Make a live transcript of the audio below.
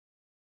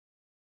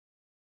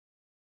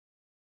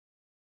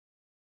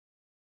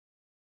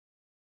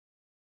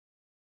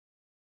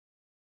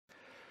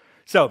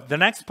So the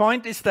next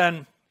point is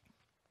then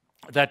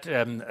that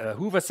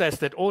Hoover says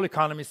that all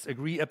economists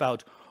agree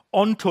about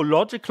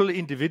ontological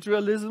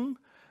individualism.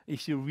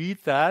 If you read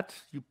that,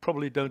 you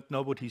probably don't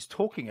know what he's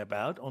talking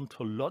about,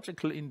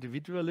 ontological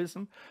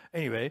individualism.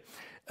 Anyway,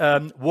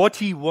 what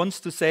he wants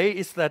to say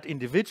is that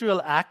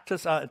individual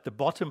actors are at the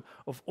bottom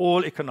of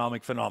all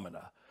economic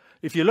phenomena.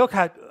 If you look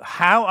at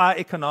how are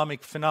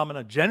economic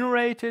phenomena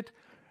generated,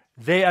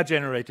 they are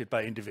generated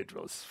by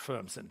individuals,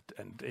 firms,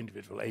 and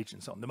individual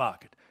agents on the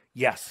market.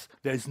 Yes,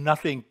 there is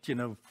nothing,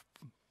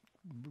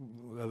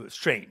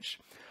 strange.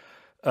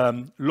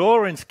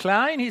 Lawrence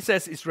Klein, he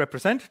says, is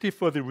representative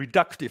for the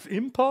reductive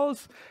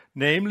impulse,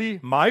 namely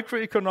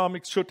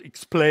microeconomics should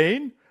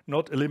explain,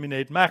 not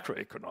eliminate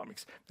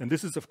macroeconomics. And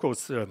this is, of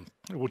course,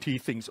 what he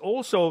thinks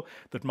also,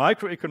 that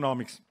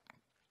microeconomics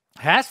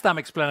has some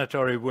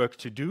explanatory work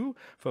to do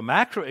for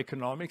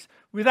macroeconomics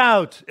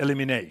without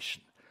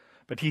elimination.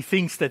 But he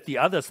thinks that the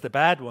others, the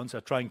bad ones,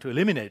 are trying to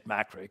eliminate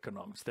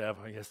macroeconomics.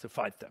 Therefore, he has to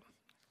fight them.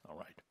 All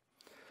right.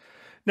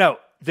 Now,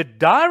 the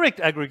direct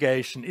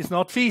aggregation is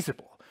not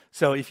feasible.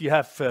 So if you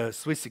have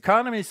Swiss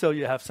economy, so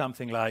you have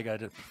something like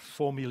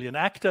 4 million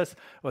actors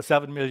or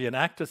 7 million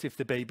actors if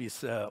the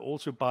babies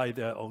also buy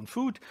their own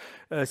food.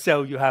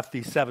 So you have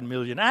these 7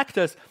 million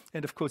actors,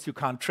 and of course you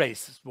can't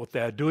trace what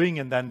they're doing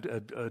and then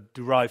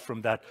derive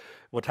from that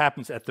what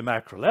happens at the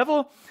macro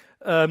level.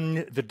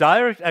 The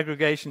direct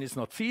aggregation is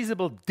not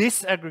feasible.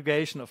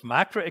 Disaggregation of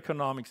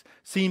macroeconomics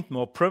seemed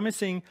more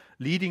promising,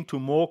 leading to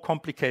more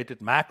complicated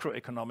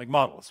macroeconomic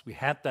models. We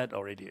had that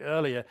already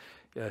earlier.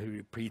 He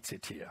repeats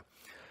it here.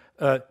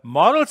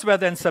 Models were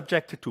then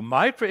subjected to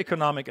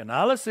microeconomic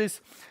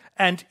analysis,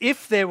 and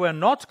if they were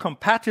not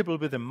compatible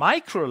with the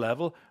micro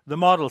level, the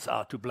models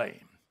are to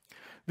blame.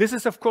 This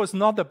is, of course,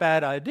 not a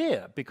bad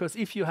idea, because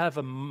if you have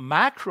a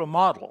macro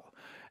model,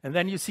 and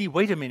then you see,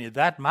 wait a minute,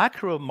 that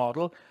macro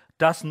model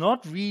does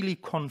not really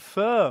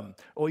confirm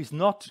or is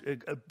not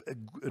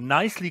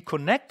nicely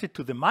connected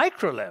to the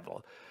micro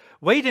level.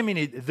 Wait a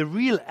minute, the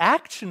real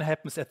action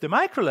happens at the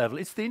micro level.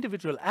 It's the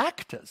individual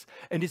actors,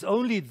 and it's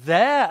only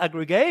their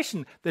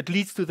aggregation that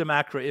leads to the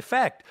macro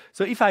effect.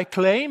 So if I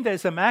claim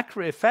there's a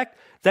macro effect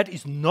that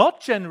is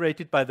not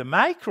generated by the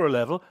micro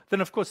level,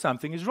 then of course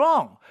something is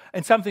wrong.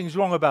 And something is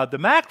wrong about the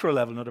macro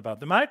level, not about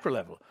the micro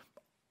level,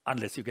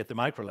 unless you get the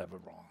micro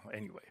level wrong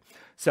anyway.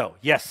 So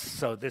yes,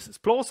 so this is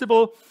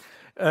plausible.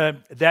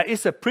 There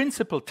is a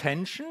principal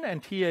tension,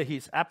 and here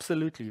he's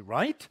absolutely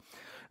right,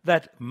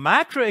 that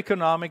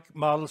macroeconomic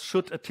models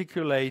should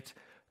articulate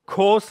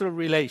causal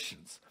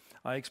relations.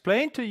 I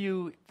explained to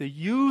you the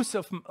use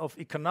of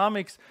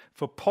economics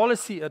for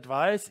policy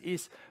advice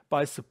is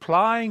by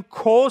supplying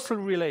causal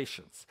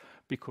relations,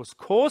 because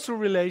causal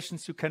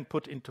relations you can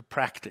put into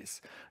practice.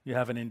 You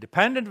have an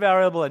independent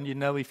variable, and you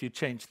know if you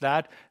change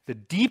that, the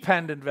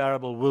dependent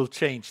variable will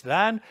change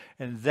then,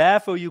 and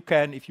therefore you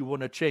can, if you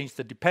want to change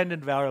the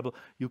dependent variable,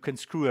 you can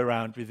screw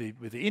around with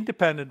the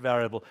independent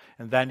variable,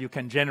 and then you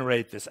can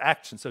generate this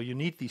action. So you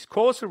need these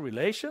causal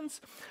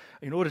relations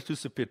in order to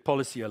support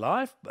policy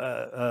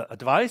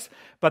advice,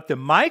 but the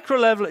micro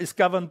level is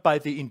governed by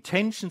the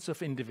intentions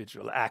of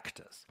individual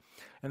actors.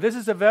 And this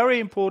is a very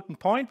important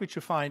point which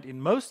you find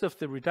in most of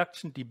the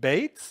reduction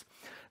debates,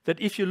 that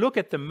if you look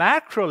at the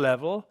macro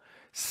level,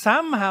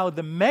 somehow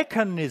the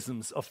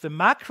mechanisms of the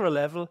macro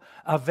level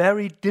are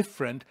very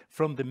different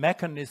from the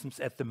mechanisms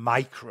at the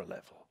micro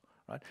level.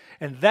 Right?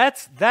 And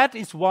that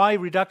is why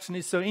reduction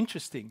is so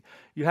interesting.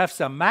 You have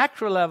some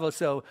macro level,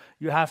 so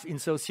you have in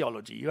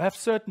sociology, you have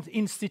certain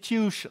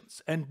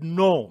institutions and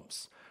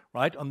norms,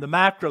 right, on the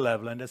macro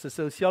level. And as a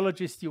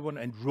sociologist, you want,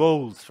 and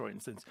roles, for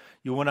instance,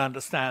 you want to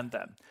understand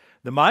them.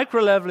 The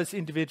micro level is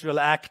individual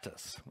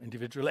actors,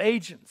 individual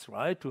agents,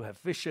 right, who have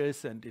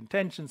wishes and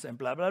intentions and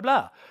blah, blah,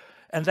 blah.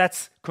 And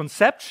that's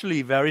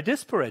conceptually very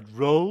disparate.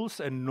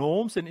 Roles and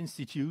norms and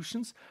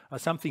institutions are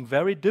something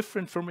very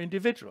different from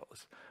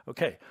individuals.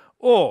 Okay.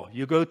 Or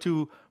you go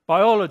to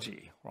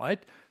biology,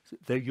 right?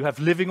 There you have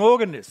living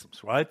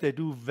organisms, right? They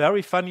do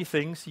very funny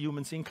things,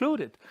 humans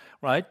included,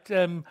 right?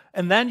 And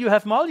then you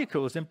have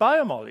molecules and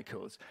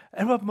biomolecules.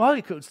 And what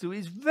molecules do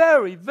is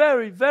very,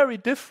 very, very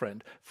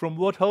different from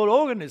what whole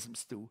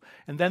organisms do.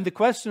 And then the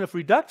question of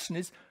reduction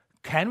is,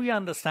 can we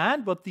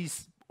understand what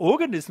these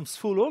organisms,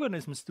 full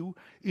organisms, do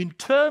in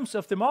terms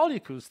of the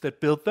molecules that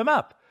build them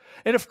up?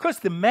 And of course,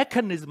 the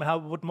mechanism,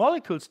 what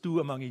molecules do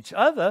among each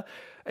other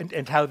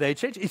and how they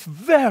change is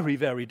very,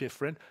 very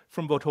different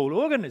from what whole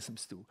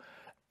organisms do.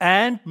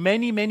 And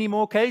many, many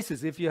more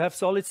cases. If you have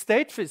solid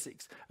state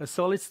physics, a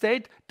solid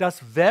state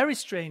does very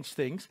strange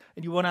things,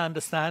 and you want to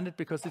understand it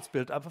because it's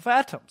built up of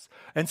atoms,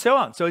 and so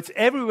on. So it's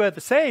everywhere the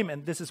same,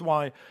 and this is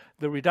why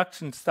the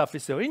reduction stuff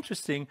is so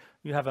interesting.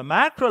 You have a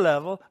macro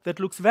level that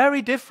looks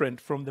very different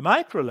from the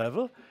micro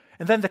level,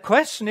 and then the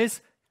question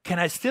is, can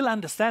I still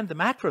understand the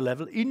macro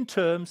level in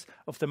terms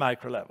of the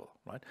micro level,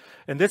 right?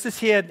 And this is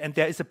here, and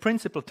there is a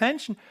principal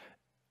tension.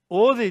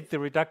 All the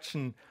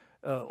reduction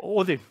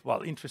all the,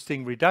 well,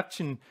 interesting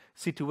reduction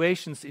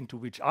situations into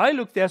which I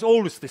look, there's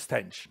always this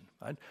tension.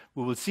 Right?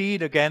 We will see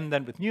it again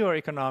then with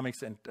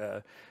neuroeconomics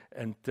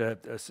and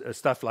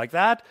stuff like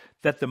that,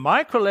 that the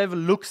micro level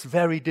looks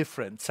very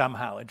different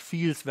somehow and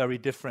feels very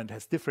different,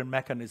 has different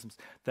mechanisms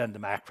than the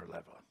macro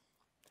level.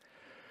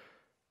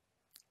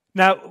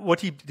 Now,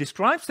 what he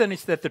describes then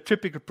is that the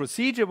typical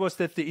procedure was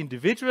that the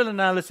individual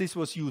analysis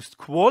was used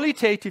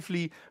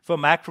qualitatively for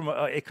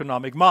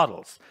macroeconomic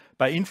models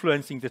by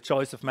influencing the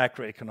choice of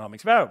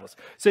macroeconomics variables.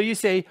 So you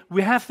say,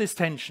 we have this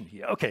tension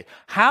here. Okay,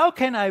 how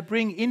can I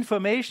bring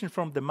information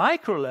from the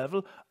micro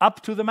level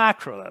up to the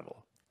macro level?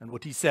 And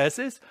what he says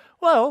is,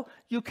 well,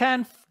 you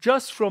can,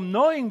 just from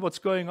knowing what's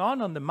going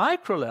on the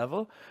micro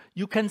level,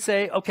 you can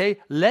say, okay,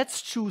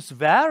 let's choose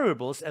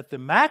variables at the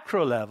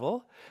macro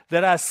level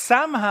that are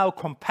somehow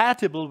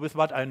compatible with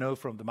what I know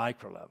from the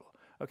micro level.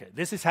 Okay,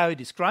 this is how he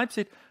describes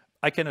it.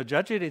 I cannot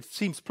judge it. It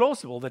seems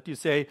plausible that you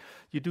say,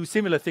 you do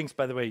similar things,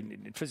 by the way,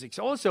 in physics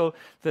also,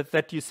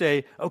 that you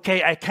say,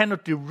 okay, I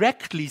cannot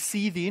directly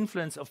see the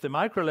influence of the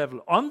micro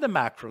level on the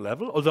macro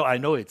level, although I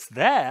know it's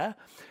there.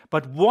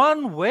 But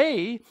one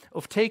way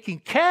of taking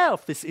care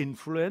of this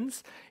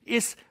influence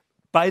is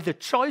by the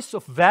choice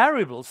of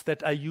variables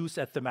that I use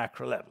at the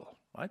macro level,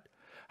 right?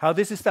 How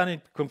this is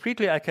done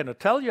concretely, I cannot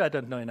tell you. I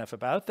don't know enough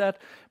about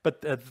that,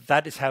 but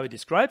that is how he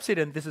describes it,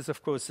 and this is,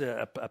 of course,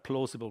 a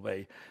plausible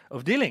way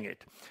of dealing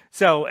it.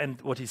 So,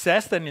 and what he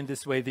says then in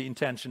this way, the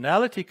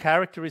intentionality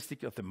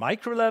characteristic of the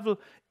micro level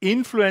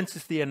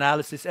influences the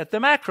analysis at the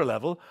macro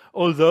level,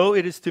 although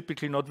it is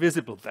typically not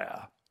visible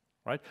there.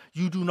 Right?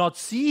 You do not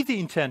see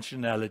the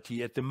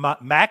intentionality at the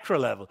macro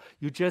level.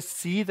 You just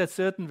see that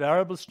certain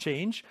variables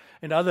change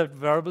and other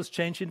variables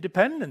change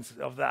independent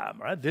of them.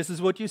 Right? This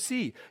is what you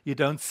see. You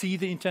don't see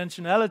the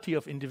intentionality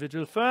of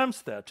individual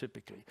firms there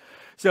typically.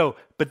 So,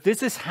 but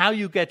this is how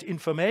you get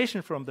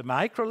information from the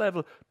micro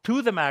level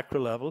to the macro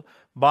level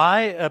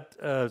by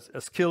a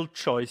skilled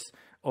choice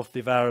of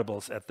the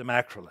variables at the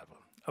macro level.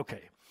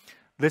 Okay.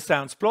 This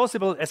sounds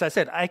plausible. As I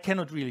said, I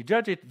cannot really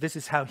judge it. This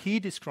is how he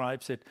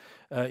describes it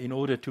in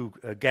order to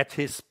get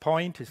his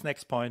point, his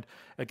next point,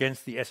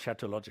 against the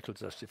eschatological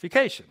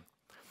justification.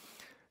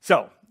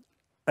 So,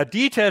 a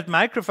detailed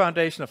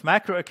microfoundation of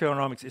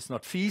macroeconomics is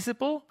not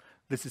feasible.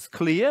 This is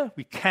clear.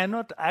 We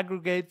cannot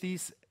aggregate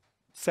these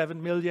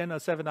 7 million or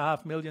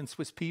 7.5 million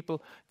Swiss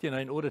people,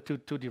 in order to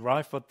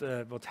derive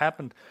what's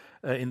happened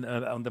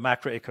on the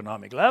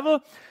macroeconomic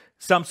level.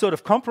 Some sort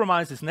of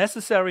compromise is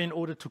necessary in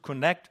order to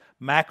connect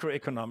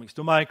macroeconomics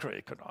to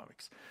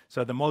microeconomics.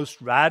 So the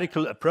most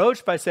radical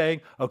approach by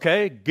saying,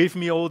 okay, give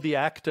me all the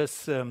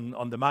actors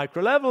on the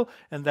micro level,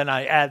 and then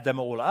I add them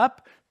all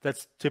up,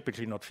 that's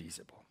typically not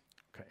feasible.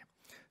 Okay.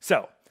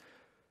 So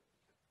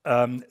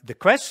the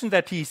question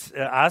that he's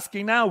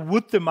asking now,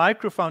 would the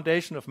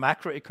microfoundation of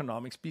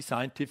macroeconomics be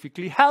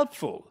scientifically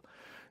helpful?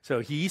 So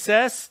he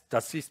says,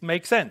 does this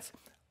make sense?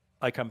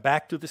 I come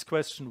back to this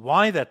question,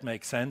 why that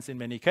makes sense in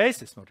many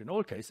cases, not in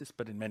all cases,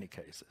 but in many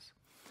cases.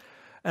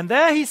 And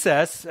there he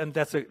says, and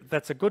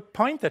that's a good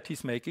point that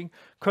he's making,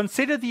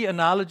 consider the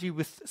analogy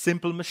with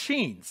simple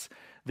machines.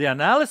 The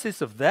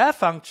analysis of their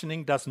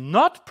functioning does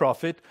not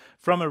profit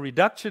from a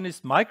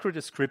reductionist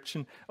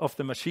microdescription of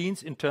the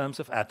machines in terms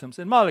of atoms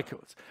and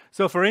molecules.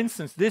 So for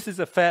instance, this is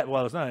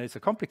it's a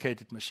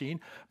complicated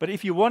machine, but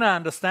if you want to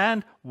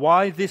understand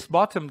why this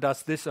bottom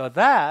does this or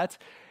that,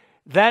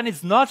 then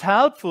it's not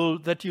helpful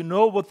that you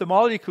know what the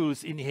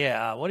molecules in here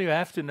are. What you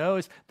have to know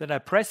is that I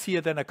press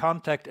here, then I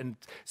contact, and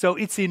so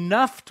it's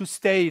enough to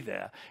stay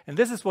there. And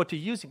this is what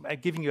he's using. I'm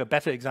giving you a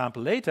better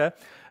example later.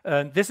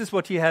 This is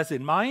what he has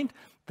in mind,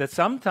 that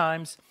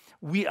sometimes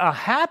we are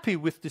happy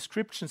with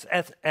descriptions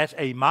at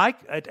a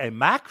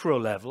macro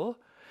level,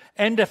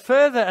 and a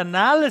further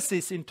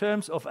analysis in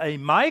terms of a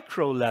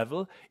micro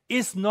level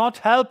is not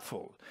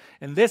helpful.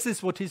 And this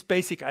is what his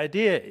basic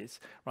idea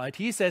is, right?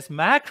 He says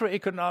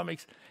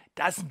macroeconomics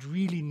doesn't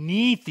really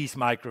need these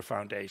micro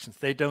foundations.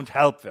 They don't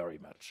help very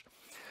much.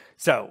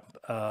 So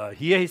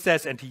here he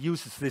says, and he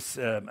uses this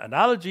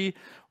analogy,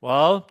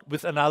 well,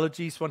 with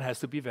analogies one has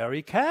to be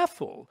very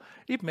careful.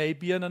 It may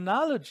be an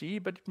analogy,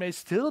 but it may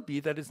still be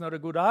that it's not a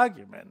good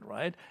argument,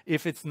 right?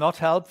 If it's not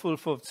helpful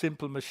for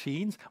simple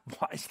machines,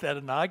 why is that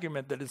an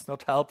argument that it's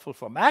not helpful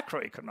for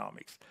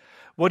macroeconomics?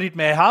 What it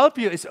may help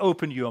you is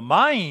open your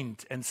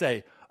mind and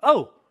say,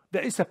 oh,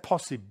 there is a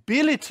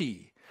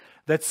possibility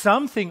that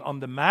something on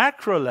the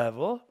macro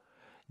level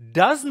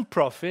doesn't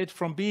profit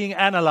from being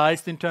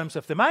analyzed in terms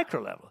of the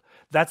micro level.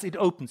 It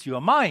opens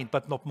your mind,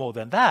 but not more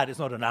than that. It's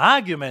not an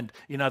argument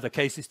in other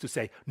cases to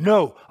say,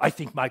 no, I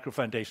think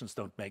microfoundations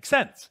don't make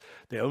sense.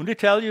 They only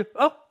tell you,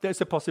 oh,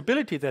 there's a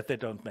possibility that they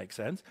don't make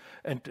sense.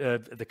 And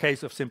the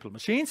case of simple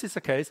machines is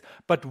a case,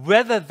 but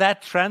whether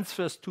that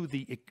transfers to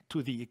the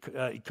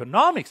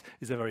economics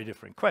is a very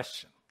different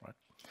question. Right?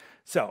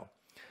 So,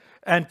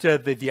 and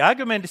the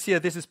argument is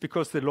here, this is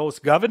because the laws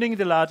governing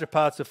the larger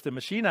parts of the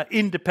machine are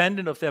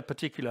independent of their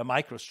particular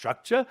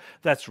microstructure.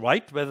 That's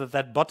right. Whether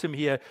that bottom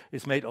here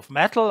is made of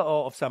metal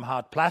or of some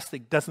hard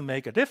plastic doesn't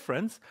make a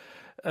difference.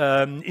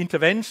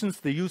 interventions,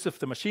 the use of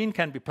the machine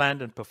can be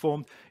planned and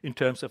performed in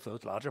terms of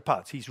those larger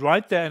parts. He's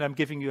right there, and I'm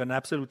giving you an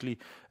absolutely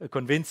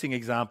convincing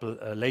example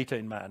later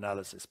in my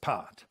analysis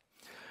part.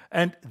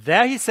 And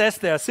there he says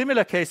there are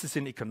similar cases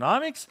in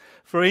economics,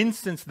 for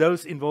instance,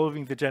 those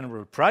involving the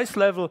general price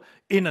level.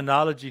 In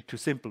analogy to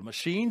simple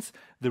machines,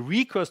 the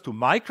recourse to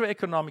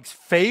microeconomics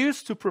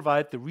fails to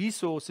provide the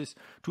resources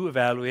to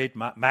evaluate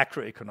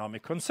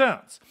macroeconomic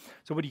concerns.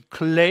 So what he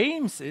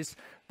claims is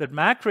that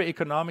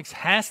macroeconomics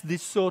has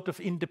this sort of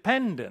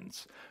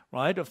independence,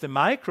 right, of the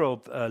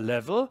micro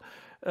level,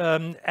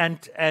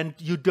 and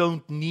you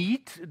don't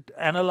need to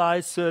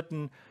analyze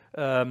certain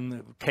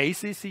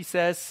cases, he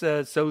says,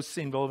 those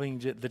involving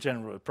the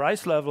general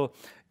price level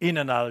in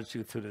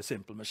analogy to the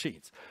simple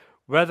machines.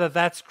 Whether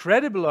that's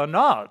credible or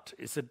not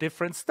is a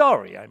different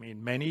story. I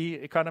mean, many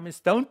economists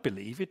don't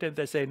believe it, and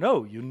they say,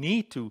 no, you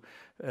need to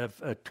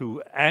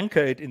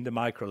anchor it in the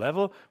micro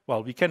level.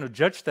 Well, we cannot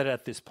judge that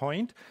at this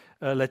point.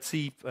 Let's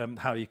see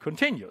how he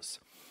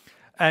continues.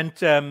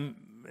 And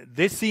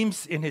this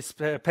seems in his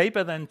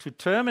paper then to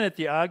terminate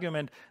the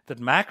argument that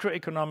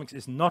macroeconomics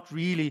is not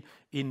really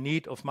in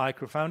need of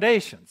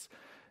microfoundations.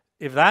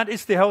 If that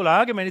is the whole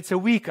argument, it's a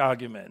weak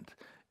argument.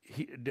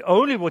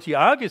 Only what he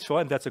argues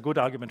for, and that's a good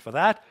argument for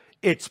that,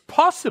 it's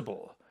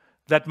possible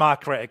that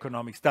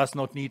macroeconomics does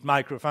not need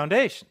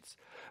microfoundations.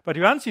 But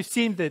once you've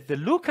seen the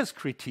Lucas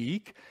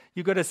critique,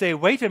 you've got to say,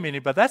 wait a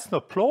minute, but that's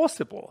not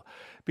plausible,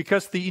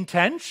 because the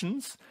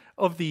intentions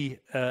of the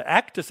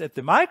actors at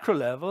the micro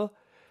level,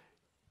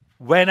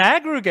 when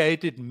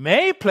aggregated,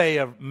 may play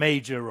a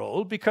major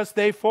role because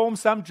they form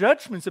some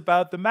judgments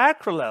about the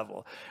macro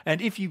level.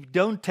 And if you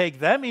don't take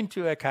them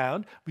into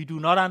account, we do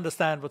not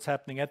understand what's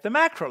happening at the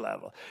macro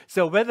level.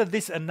 So whether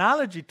this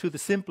analogy to the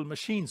simple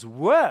machines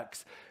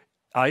works,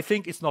 I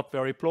think it's not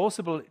very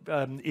plausible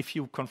if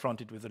you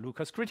confront it with the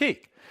Lucas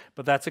critique.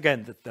 But that's,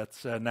 again,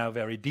 that's now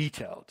very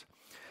detailed.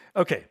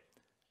 Okay.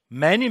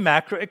 Many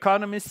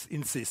macroeconomists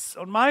insist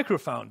on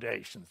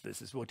microfoundations.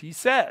 This is what he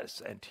says,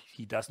 and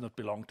he does not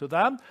belong to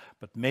them.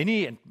 But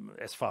many, and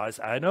as far as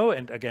I know,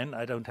 and again,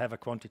 I don't have a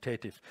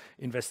quantitative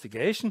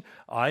investigation,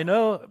 I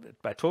know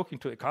by talking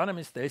to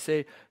economists, they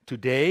say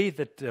today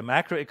that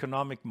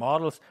macroeconomic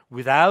models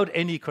without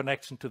any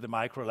connection to the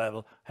micro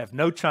level have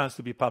no chance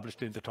to be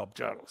published in the top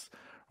journals.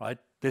 Right?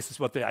 This is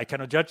what I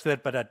cannot judge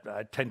that, but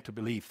I tend to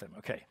believe them.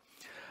 Okay,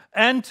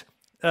 and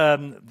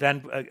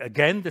then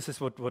again, this is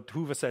what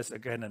Hoover says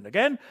again and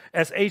again.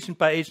 As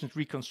agent-by-agent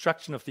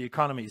reconstruction of the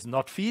economy is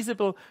not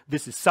feasible,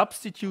 this is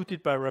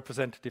substituted by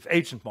representative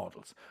agent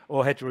models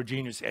or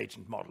heterogeneous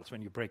agent models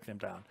when you break them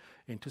down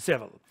into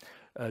several.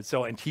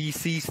 And he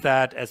sees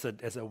that as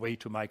a way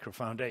to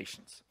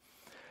microfoundations.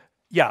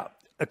 Yeah,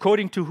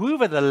 according to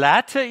Hoover, the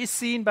latter is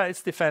seen by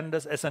its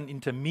defenders as an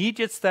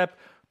intermediate step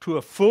to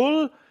a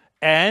full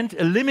and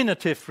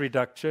eliminative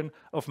reduction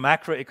of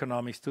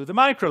macroeconomics to the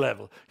micro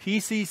level. He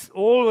sees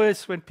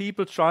always when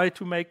people try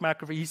to make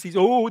he sees,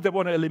 oh, they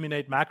want to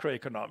eliminate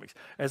macroeconomics.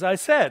 As I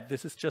said,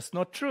 this is just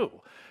not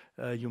true.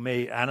 You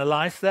may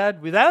analyze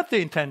that without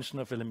the intention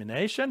of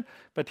elimination,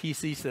 but he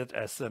sees it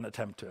as an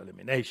attempt to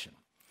elimination.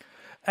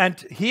 And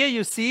here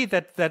you see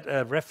that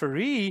a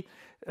referee,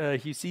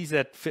 he sees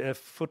at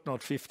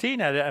footnote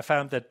 15, and I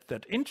found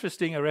that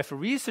interesting. A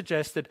referee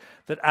suggested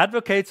that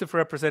advocates of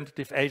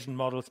representative agent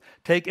models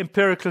take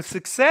empirical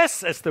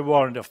success as the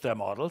warrant of their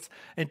models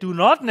and do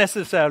not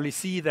necessarily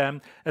see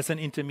them as an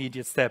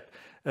intermediate step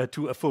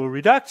to a full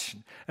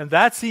reduction. And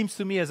that seems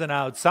to me as an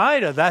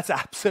outsider, that's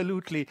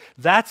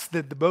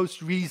the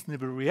most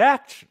reasonable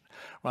reaction,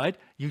 right?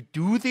 You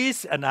do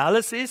this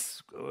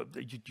analysis,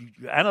 you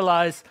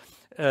analyze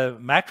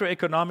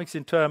macroeconomics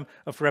in terms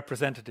of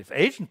representative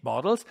agent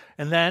models,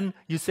 and then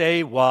you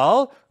say,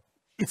 well,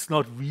 it's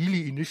not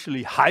really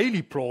initially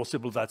highly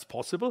plausible that's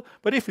possible,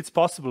 but if it's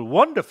possible,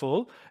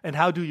 wonderful. And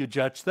how do you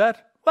judge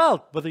that?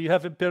 Well, whether you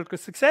have empirical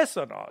success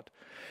or not.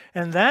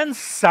 And then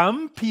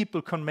some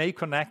people may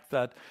connect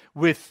that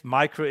with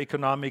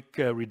microeconomic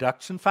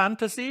reduction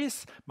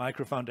fantasies,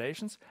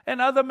 microfoundations,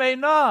 and other may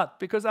not,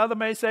 because other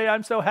may say,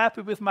 I'm so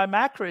happy with my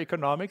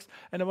macroeconomics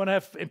and I want to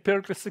have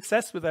empirical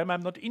success with them.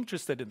 I'm not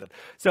interested in that.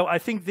 So I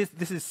think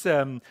this is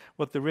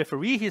what the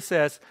referee here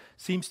says,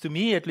 seems to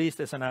me, at least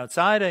as an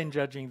outsider in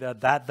judging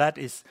that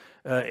is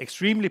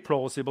extremely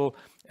plausible,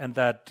 and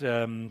that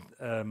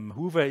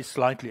Hoover is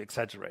slightly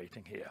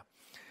exaggerating here.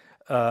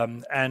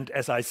 And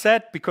as I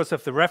said, because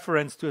of the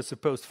reference to a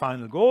supposed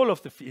final goal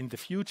in the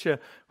future,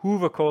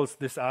 Hoover calls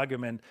this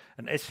argument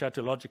an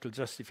eschatological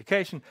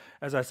justification.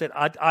 As I said,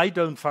 I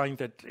don't find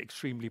that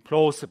extremely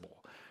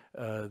plausible.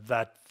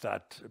 That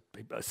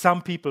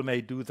some people may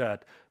do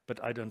that,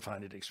 but I don't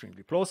find it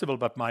extremely plausible.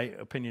 But my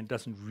opinion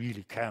doesn't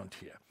really count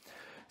here.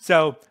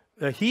 So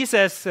he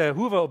says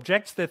Hoover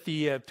objects that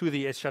to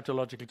the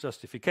eschatological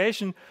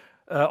justification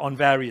on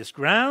various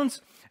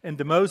grounds, and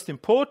the most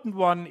important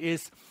one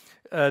is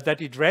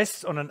that it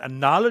rests on an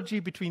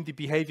analogy between the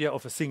behavior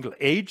of a single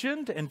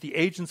agent and the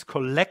agents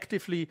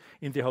collectively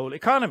in the whole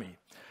economy.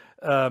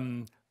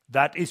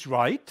 That is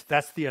right.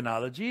 That's the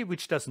analogy,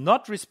 which does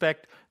not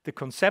respect the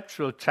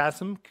conceptual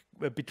chasm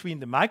between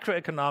the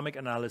microeconomic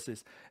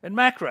analysis and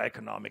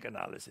macroeconomic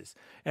analysis.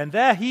 And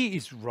there he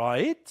is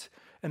right,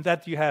 and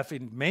that you have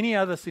in many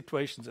other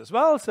situations as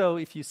well. So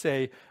if you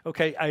say,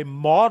 okay, I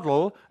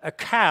model a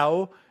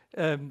cow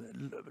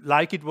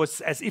like it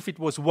was, as if it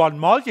was one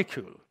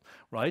molecule,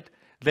 right?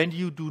 Then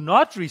you do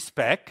not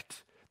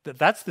respect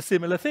that's the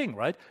similar thing,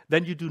 right?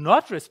 Then you do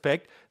not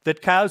respect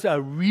that cows are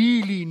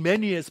really, in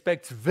many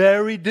aspects,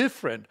 very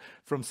different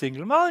from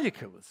single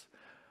molecules.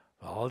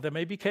 Well, there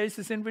may be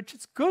cases in which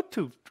it's good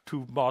to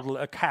model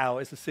a cow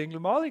as a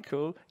single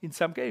molecule. In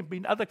some cases,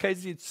 in other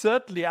cases, it's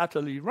certainly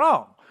utterly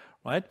wrong,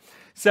 right?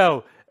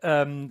 So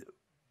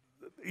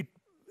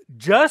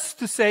just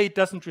to say it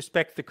doesn't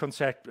respect the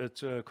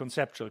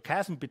conceptual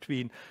chasm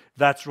between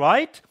that's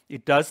right,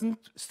 it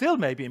doesn't, still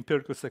may be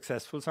empirically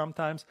successful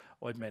sometimes,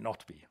 or it may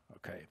not be,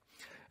 okay.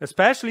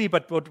 Especially,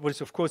 but what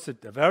was of course a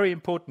very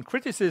important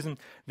criticism,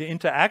 the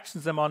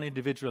interactions among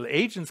individual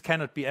agents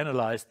cannot be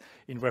analyzed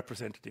in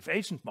representative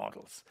agent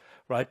models,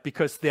 right?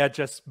 Because they are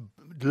just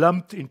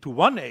lumped into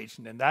one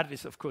agent, and that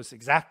is of course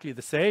exactly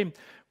the same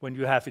when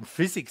you have in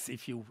physics,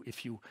 if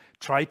you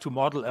try to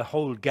model a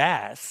whole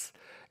gas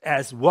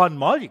as one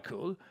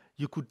molecule,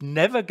 you could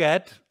never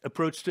get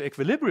approach to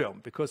equilibrium,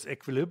 because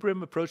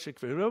approach to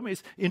equilibrium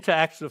is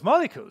interaction of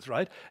molecules,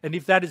 right? And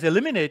if that is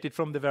eliminated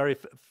from the very,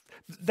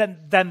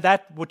 then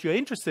that what you're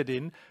interested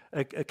in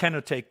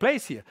cannot take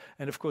place here.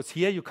 And of course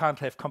here you can't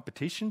have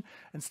competition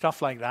and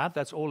stuff like that.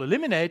 That's all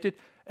eliminated.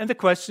 And the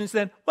question is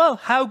then, well,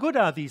 how good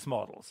are these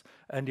models?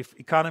 And if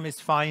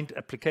economists find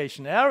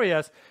application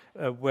areas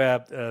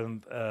where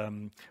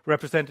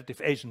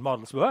representative agent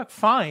models work,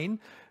 fine.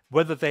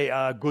 Whether they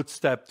are a good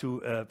step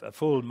to a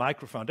full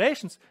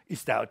microfoundations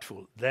is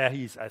doubtful. There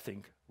he's, I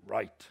think,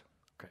 right.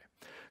 Okay.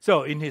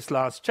 So in his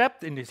last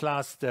chapter, in his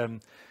last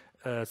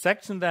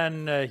section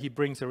then, he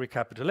brings a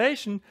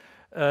recapitulation.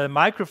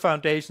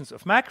 Microfoundations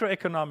of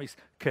macroeconomics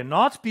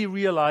cannot be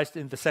realized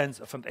in the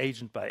sense of an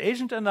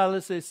agent-by-agent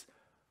analysis.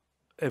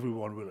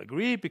 Everyone will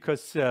agree,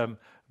 because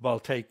well,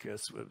 take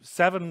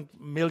 7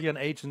 million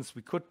agents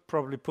we could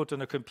probably put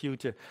on a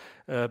computer,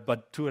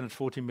 but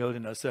 240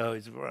 million or so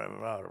is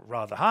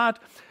rather hard.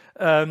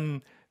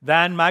 Then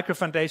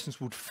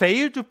microfoundations would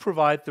fail to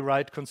provide the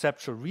right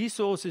conceptual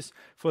resources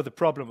for the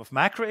problem of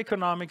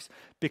macroeconomics,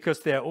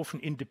 because they are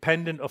often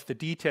independent of the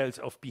details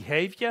of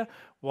behavior.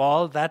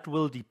 While that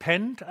will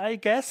depend, I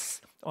guess,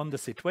 on the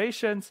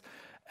situations.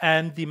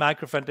 And the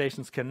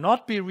microfoundations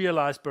cannot be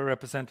realized by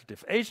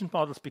representative agent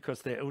models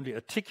because they only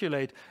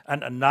articulate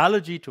an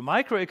analogy to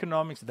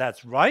microeconomics.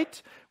 That's right.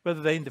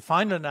 Whether they in the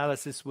final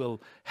analysis will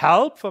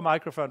help for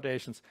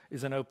microfoundations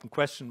is an open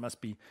question,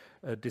 must be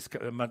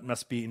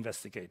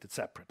investigated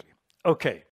separately. Okay.